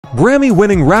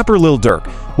Grammy-winning rapper Lil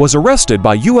Durk was arrested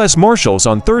by U.S. Marshals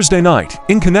on Thursday night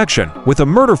in connection with a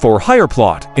murder-for-hire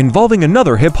plot involving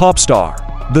another hip-hop star.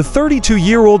 The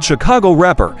 32-year-old Chicago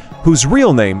rapper, whose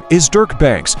real name is Durk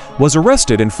Banks, was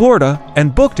arrested in Florida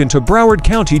and booked into Broward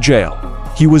County Jail.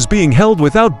 He was being held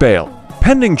without bail,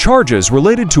 pending charges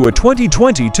related to a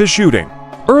 2020 shooting.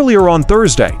 Earlier on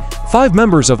Thursday, 5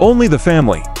 members of Only the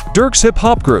Family, Durk's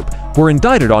hip-hop group, were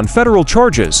indicted on federal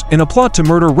charges in a plot to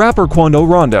murder rapper Quando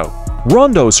Rondo.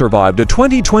 Rondo survived a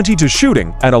 2020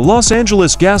 shooting at a Los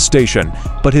Angeles gas station,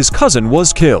 but his cousin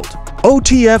was killed.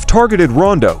 OTF targeted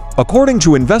Rondo, according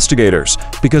to investigators,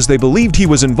 because they believed he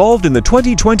was involved in the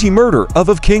 2020 murder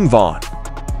of King Von.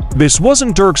 This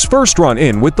wasn't Durk's first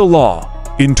run-in with the law.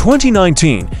 In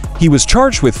 2019, he was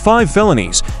charged with 5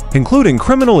 felonies, including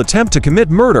criminal attempt to commit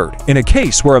murder in a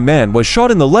case where a man was shot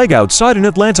in the leg outside an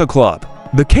Atlanta club.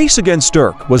 The case against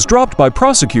Durk was dropped by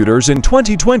prosecutors in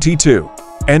 2022.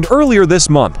 And earlier this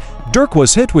month, Durk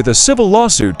was hit with a civil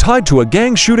lawsuit tied to a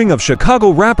gang shooting of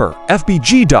Chicago rapper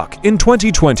FBG Duck in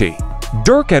 2020.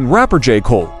 Durk and rapper J.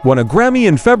 Cole won a Grammy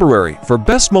in February for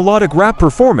Best Melodic Rap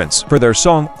Performance for their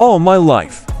song All My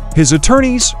Life. His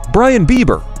attorneys, Brian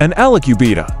Bieber and Alec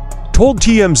Ubita, told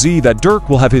TMZ that Durk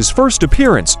will have his first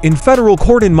appearance in federal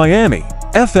court in Miami,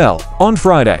 FL, on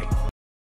Friday.